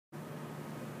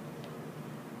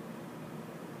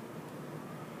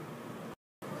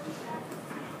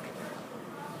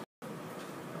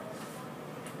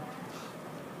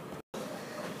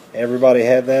Everybody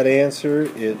had that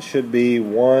answer. It should be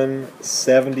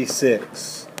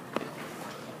 176.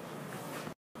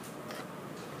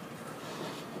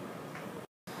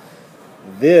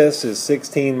 This is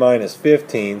 16 minus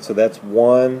 15, so that's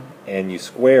 1, and you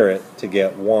square it to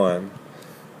get 1.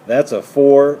 That's a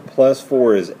 4, plus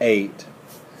 4 is 8,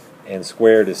 and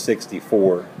squared is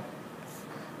 64.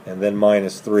 And then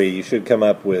minus 3, you should come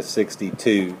up with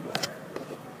 62.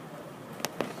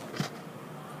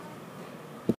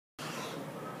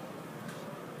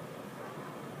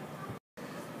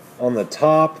 On the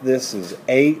top, this is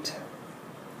 8,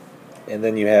 and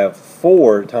then you have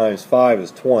 4 times 5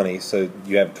 is 20, so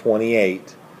you have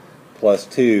 28, plus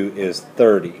 2 is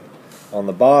 30. On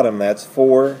the bottom, that's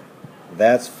 4,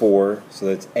 so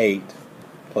that's 8,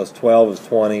 plus 12 is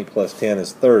 20, plus 10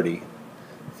 is 30.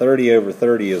 30 over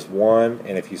 30 is 1,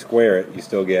 and if you square it, you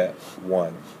still get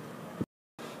 1.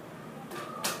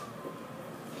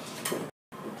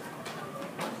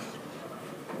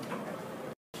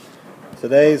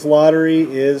 Today's lottery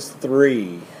is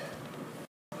 3.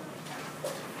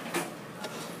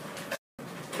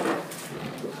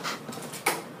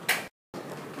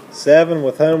 Seven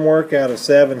with homework out of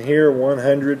 7 here,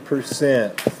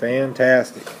 100%.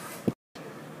 Fantastic.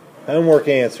 Homework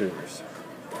answers.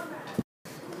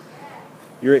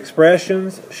 Your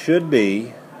expressions should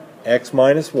be x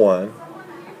minus 1,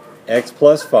 x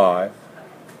plus 5,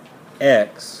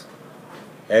 x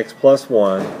plus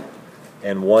 1,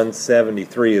 and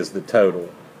 173 is the total.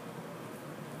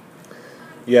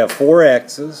 You have 4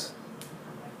 x's.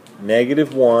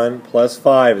 Negative 1 plus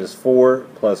 5 is 4,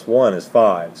 plus 1 is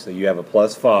 5. So you have a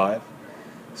plus 5.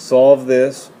 Solve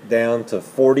this down to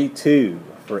 42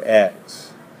 for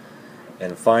x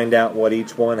and find out what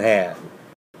each one had.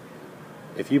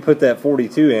 If you put that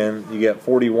 42 in, you get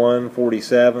 41,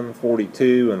 47,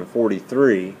 42, and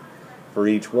 43 for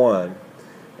each one.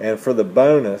 And for the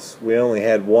bonus, we only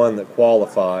had one that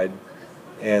qualified,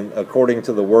 and according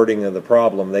to the wording of the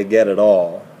problem, they get it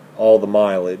all the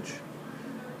mileage.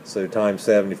 So times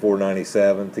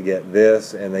 74.97 to get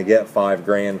this, and they get $5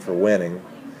 grand for winning.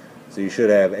 So you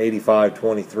should have 85,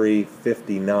 23,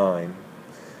 59.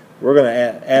 We're going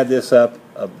to add this up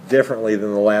differently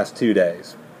than the last 2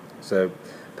 days. So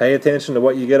pay attention to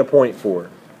what you get a point for.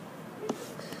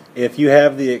 If you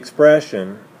have the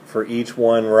expression for each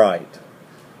one right,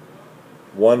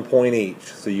 1 point each,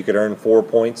 so you could earn 4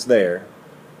 points there.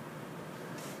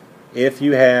 If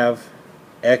you have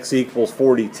x equals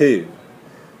 42,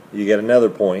 you get another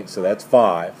point, so that's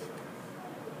 5.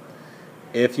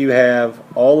 If you have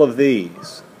all of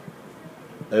these,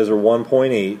 those are 1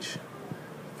 point each,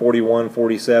 41,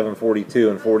 47, 42,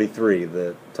 and 43,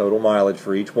 the total mileage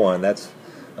for each one, that's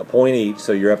a point each,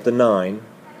 so you're up to 9.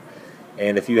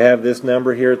 And if you have this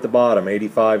number here at the bottom,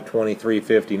 85, 23,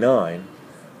 59,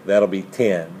 that'll be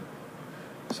 10.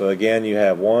 So again, you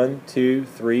have 1, 2,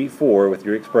 3, 4 with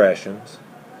your expressions.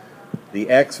 The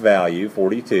x value,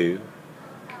 42.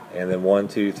 And then 1,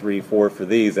 2, 3, 4 for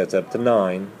these, that's up to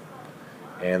 9.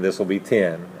 And this will be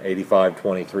 10. 85,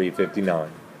 23,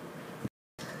 59.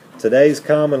 Today's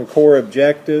Common Core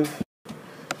objective.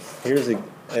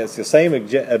 It's the same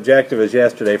objective as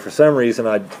yesterday. For some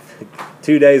reason,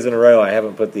 2 days in a row, I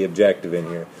haven't put the objective in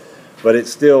here. But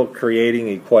it's still creating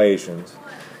equations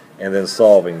and then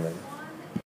solving them.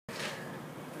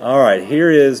 Alright,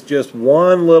 here is just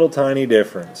one little tiny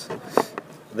difference.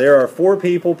 There are 4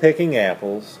 people picking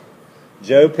apples.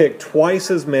 Joe picked twice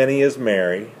as many as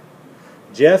Mary.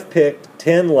 Jeff picked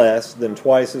 10 less than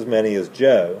twice as many as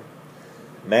Joe.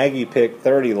 Maggie picked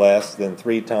 30 less than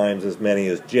 3 times as many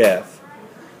as Jeff.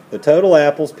 The total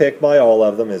apples picked by all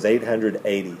of them is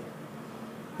 880.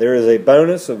 There is a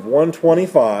bonus of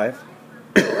 125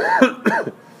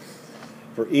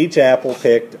 for each apple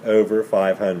picked over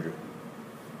 500.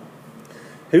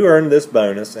 Who earned this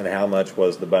bonus and how much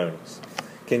was the bonus?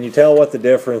 Can you tell what the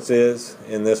difference is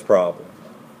in this problem?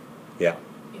 Yeah.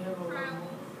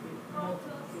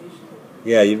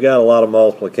 Yeah, you've got a lot of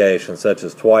multiplication, such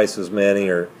as twice as many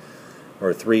or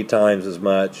 3 times as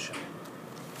much.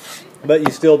 But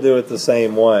you still do it the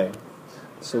same way.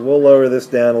 So we'll lower this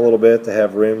down a little bit to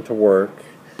have room to work.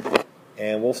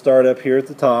 And we'll start up here at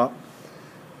the top.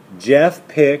 Jeff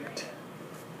picked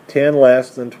 10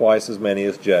 less than twice as many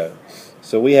as Joe.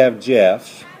 So we have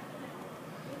Jeff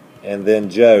and then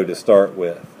Joe to start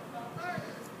with.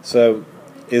 So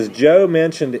is Joe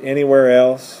mentioned anywhere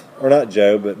else? Or not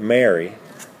Joe, but Mary.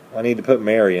 I need to put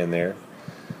Mary in there.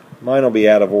 Mine will be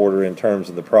out of order in terms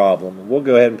of the problem. We'll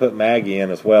go ahead and put Maggie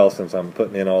in as well since I'm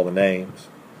putting in all the names.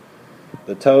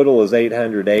 The total is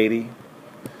 880.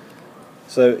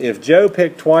 So if Joe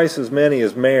picked twice as many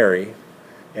as Mary,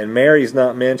 and Mary's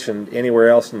not mentioned anywhere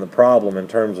else in the problem in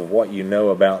terms of what you know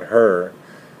about her,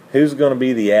 who's going to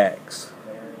be the X?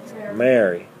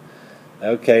 Mary.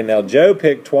 Okay, now Joe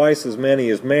picked twice as many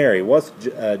as Mary. What's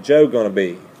Joe going to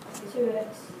be? 2x.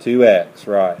 2x,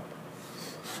 right.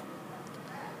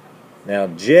 Now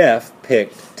Jeff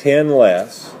picked 10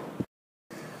 less.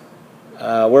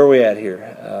 Where are we at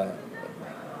here?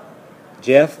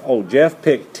 Jeff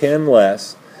picked 10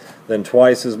 less than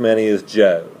twice as many as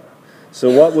Joe. So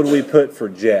what would we put for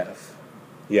Jeff?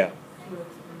 Yeah.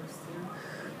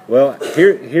 Well,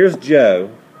 here's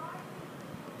Joe.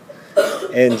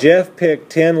 And Jeff picked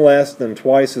 10 less than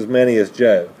twice as many as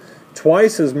Joe.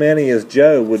 Twice as many as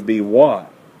Joe would be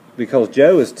what? Because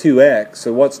Joe is 2x,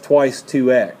 so what's twice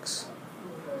 2x?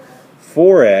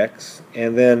 4x,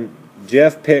 and then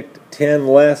Jeff picked 10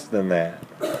 less than that.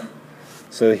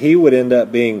 So he would end up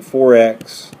being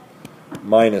 4x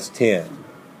minus 10.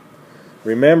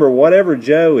 Remember, whatever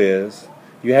Joe is,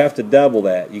 you have to double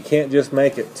that. You can't just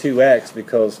make it 2x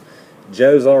because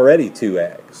Joe's already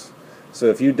 2x. So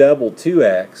if you double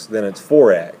 2x, then it's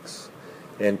 4x.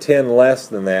 And 10 less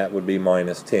than that would be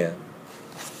minus 10.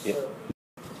 Yeah.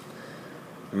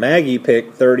 Maggie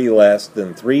picked 30 less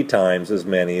than 3 times as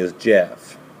many as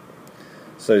Jeff.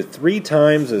 So 3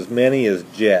 times as many as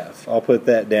Jeff. I'll put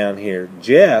that down here.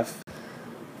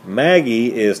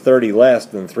 Maggie is 30 less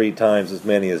than 3 times as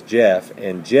many as Jeff,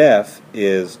 and Jeff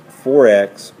is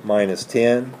 4x minus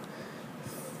 10,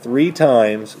 3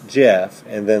 times Jeff,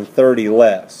 and then 30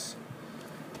 less.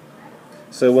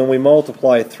 So when we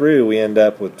multiply through, we end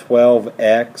up with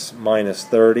 12x minus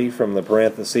 30 from the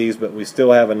parentheses, but we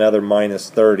still have another minus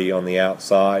 30 on the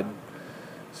outside.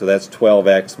 So that's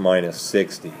 12x minus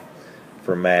 60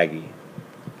 for Maggie.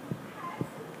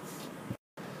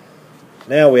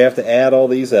 Now we have to add all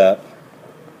these up.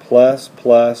 Plus,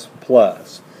 plus,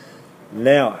 plus.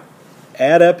 Now,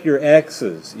 add up your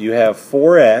x's. You have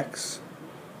 4x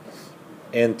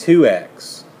and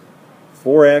 2x.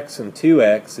 4x and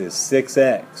 2x is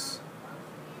 6x.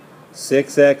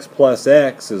 6x plus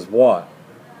x is what?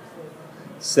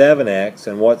 7x.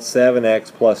 And what's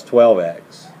 7x plus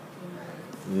 12x?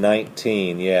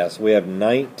 19. Yes, we have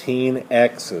 19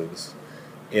 x's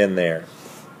in there.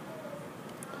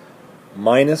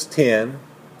 Minus 10.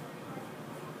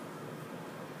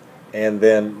 And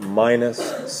then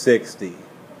minus 60.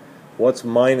 What's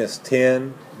minus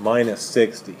 10 minus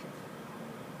 60?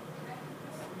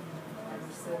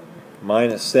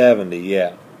 Minus 70,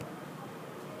 yeah.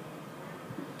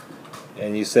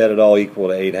 And you set it all equal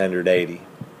to 880.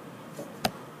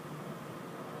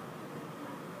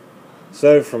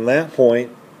 So from that point,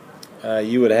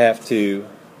 you would have to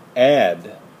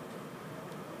add.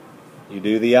 You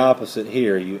do the opposite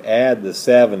here. You add the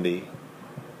 70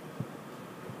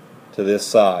 to this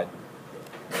side.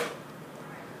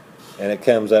 And it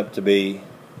comes up to be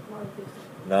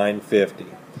 950.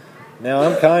 Now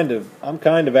I'm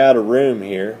kind of out of room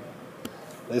here.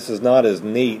 This is not as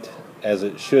neat as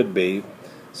it should be,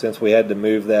 since we had to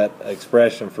move that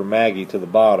expression for Maggie to the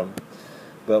bottom.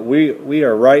 But we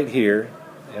are right here,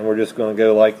 and we're just going to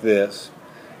go like this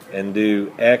and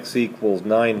do x equals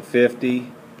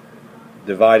 950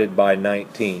 divided by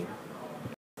 19.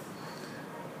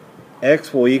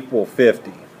 X will equal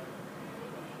 50.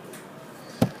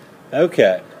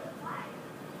 Okay.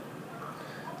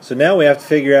 So now we have to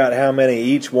figure out how many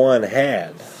each one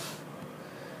had,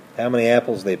 how many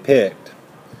apples they picked.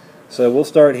 So we'll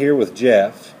start here with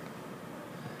Jeff.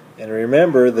 And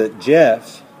remember that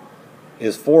Jeff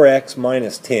is 4x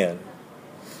minus 10,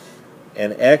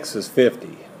 and x is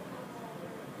 50.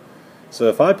 So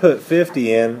if I put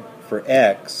 50 in for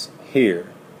x here,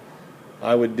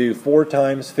 I would do 4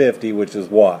 times 50, which is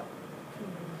what?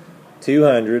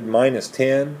 200 minus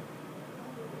 10,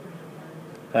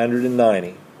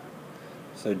 190.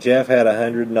 So Jeff had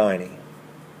 190.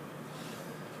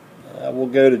 We'll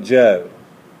go to Joe.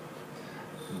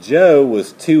 Joe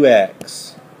was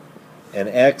 2x, and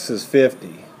x is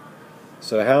 50.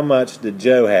 So how much did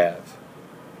Joe have?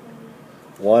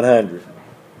 100.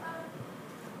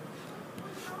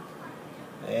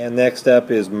 And next up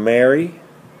is Mary.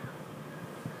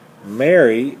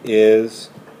 Mary is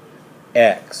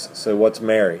x. So what's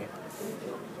Mary?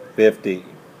 50.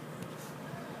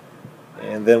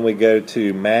 And then we go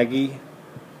to Maggie.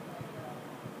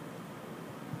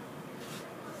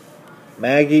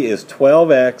 Maggie is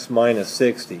 12x minus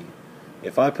 60.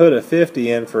 If I put a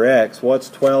 50 in for x, what's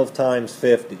 12 times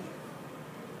 50?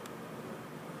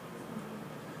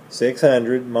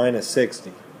 600 minus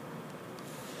 60.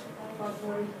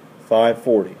 540.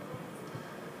 540.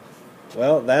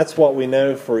 Well, that's what we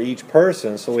know for each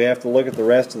person, so we have to look at the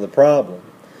rest of the problem.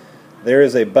 There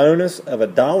is a bonus of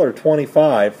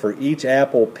 $1.25 for each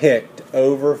apple picked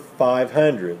over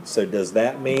 500. So does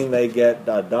that mean they get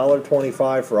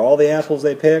 $1.25 for all the apples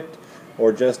they picked,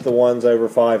 or just the ones over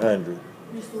 500?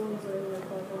 Just the ones over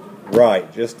 500.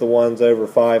 Right, just the ones over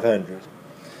 500.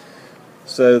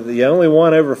 So the only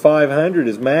one over 500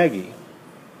 is Maggie.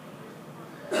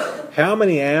 How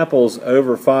many apples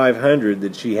over 500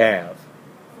 did she have?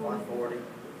 540.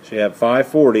 She had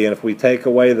 540, and if we take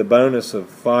away the bonus of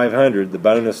 500, the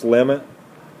bonus limit,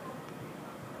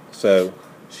 so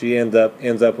she ends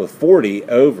up with 40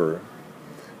 over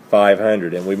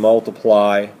 500, and we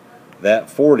multiply that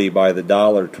 40 by the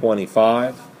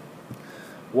 $1.25.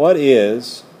 What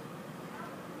is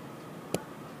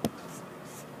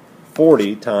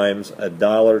 40 times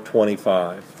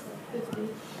 $1.25?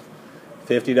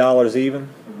 $50 even?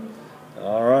 Mm-hmm.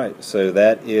 All right, so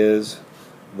that is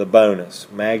the bonus.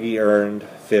 Maggie earned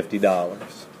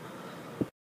 $50.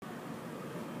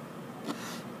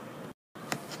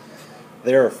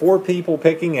 There are 4 people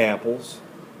picking apples.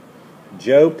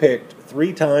 Joe picked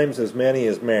 3 times as many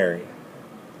as Mary.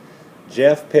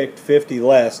 Jeff picked 50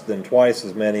 less than twice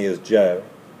as many as Joe.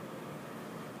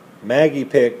 Maggie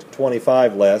picked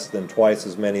 25 less than twice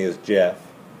as many as Jeff.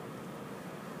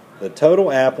 The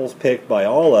total apples picked by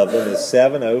all of them is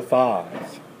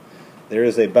 705. There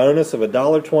is a bonus of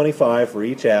 $1.25 for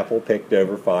each apple picked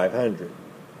over 500.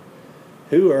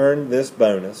 Who earned this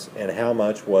bonus, and how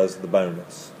much was the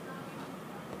bonus?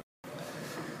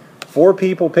 4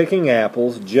 people picking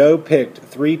apples. Joe picked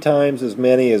 3 times as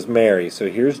many as Mary. So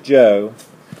here's Joe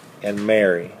and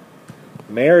Mary.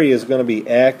 Mary is going to be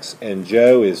X, and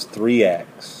Joe is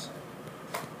 3X.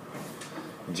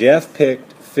 Jeff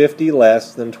picked 50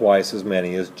 less than twice as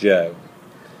many as Joe.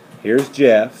 Here's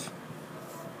Jeff.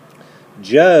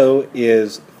 Joe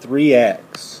is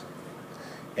 3X,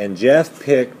 and Jeff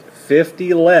picked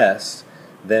 50 less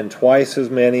than twice as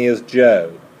many as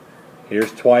Joe.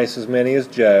 Here's twice as many as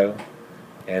Joe,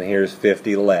 and here's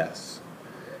 50 less.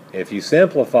 If you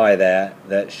simplify that,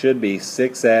 that should be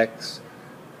 6X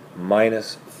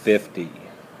minus 50.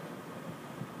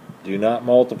 Do not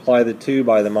multiply the 2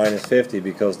 by the minus 50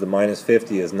 because the minus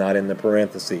 50 is not in the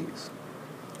parentheses.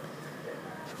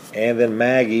 And then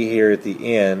Maggie here at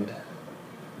the end,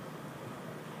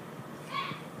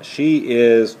 she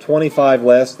is 25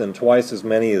 less than twice as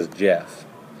many as Jeff.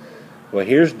 Well,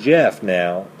 here's Jeff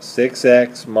now,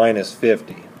 6X minus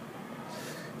 50.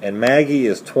 And Maggie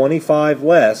is 25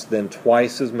 less than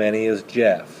twice as many as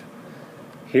Jeff.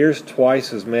 Here's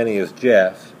twice as many as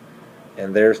Jeff,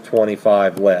 and there's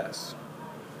 25 less.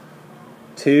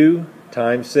 2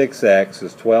 times 6X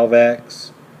is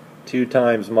 12X. 2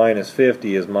 times minus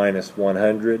 50 is minus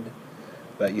 100.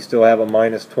 But you still have a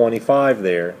minus 25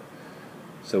 there.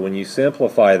 So when you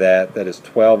simplify that, that is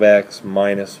 12X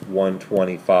minus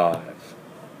 125.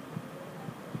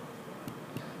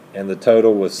 And the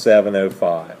total was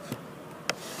 705.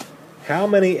 How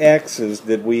many X's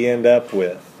did we end up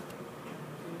with?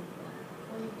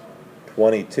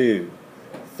 22.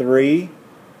 3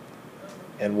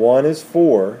 and 1 is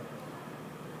 4,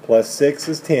 plus 6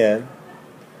 is 10,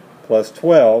 plus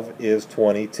 12 is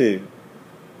 22.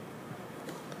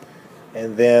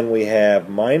 And then we have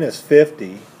minus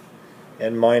 50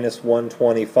 and minus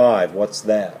 125. What's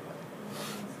that?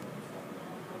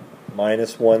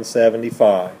 Minus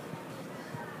 175.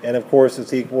 And of course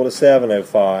it's equal to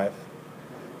 705.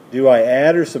 Do I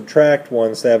add or subtract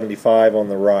 175 on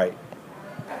the right?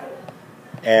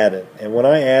 Add it. And when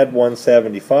I add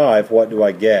 175, what do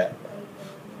I get?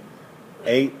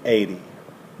 880.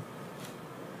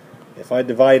 If I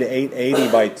divide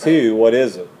 880 by 2, what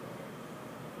is it?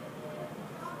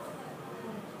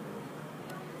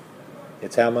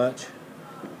 It's how much?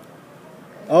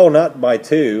 Oh, not by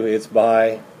 2, it's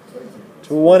by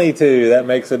 22. That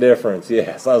makes a difference.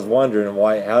 Yes, I was wondering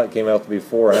how it came out to be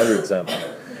 400 something.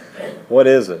 What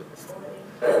is it?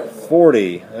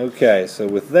 40. Okay, so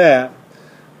with that,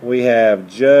 we have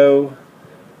Joe,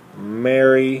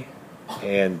 Mary,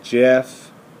 and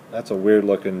Jeff. That's a weird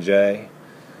looking J.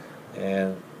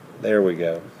 And there we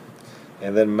go.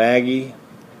 And then Maggie.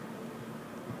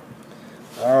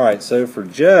 Alright, so for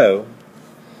Joe,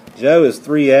 Joe is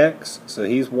 3X, so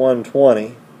he's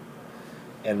 120.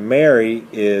 And Mary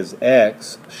is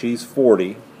X, she's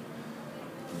 40.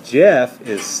 Jeff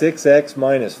is 6X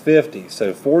minus 50,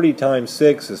 so 40 times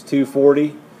 6 is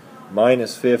 240,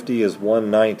 minus 50 is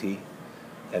 190.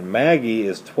 And Maggie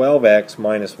is 12X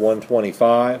minus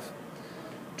 125.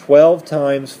 12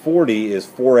 times 40 is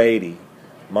 480,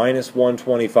 minus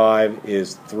 125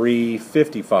 is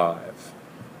 355.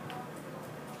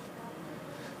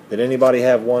 Did anybody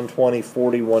have 120,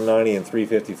 40, 190, and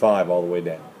 355 all the way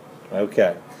down?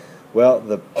 Okay. Well,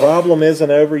 the problem isn't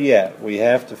over yet. We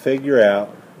have to figure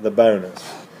out the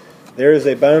bonus. There is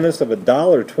a bonus of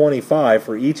 $1.25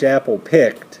 for each apple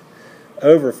picked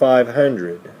over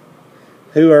 500.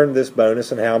 Who earned this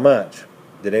bonus and how much?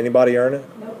 Did anybody earn it?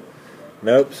 Nope.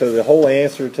 Nope. So the whole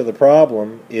answer to the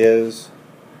problem is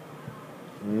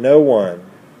no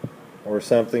one, or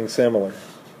something similar.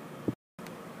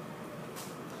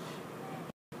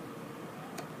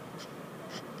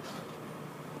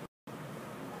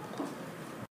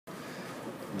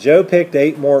 Joe picked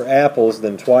 8 more apples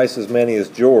than twice as many as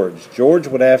George. George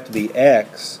would have to be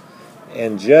X,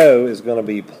 and Joe is going to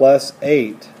be plus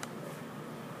 8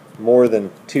 more than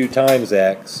 2 times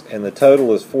X, and the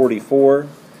total is 44.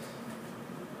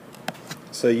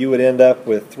 So you would end up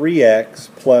with 3X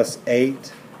plus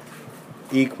 8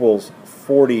 equals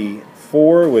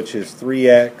 44, which is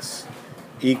 3X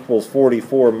equals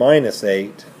 44 minus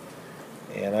 8.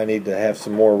 And I need to have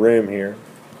some more room here.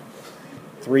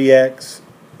 3X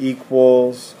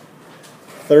equals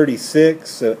 36,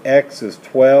 so X is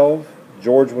 12.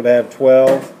 George would have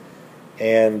 12,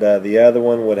 and the other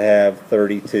one would have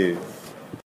 32.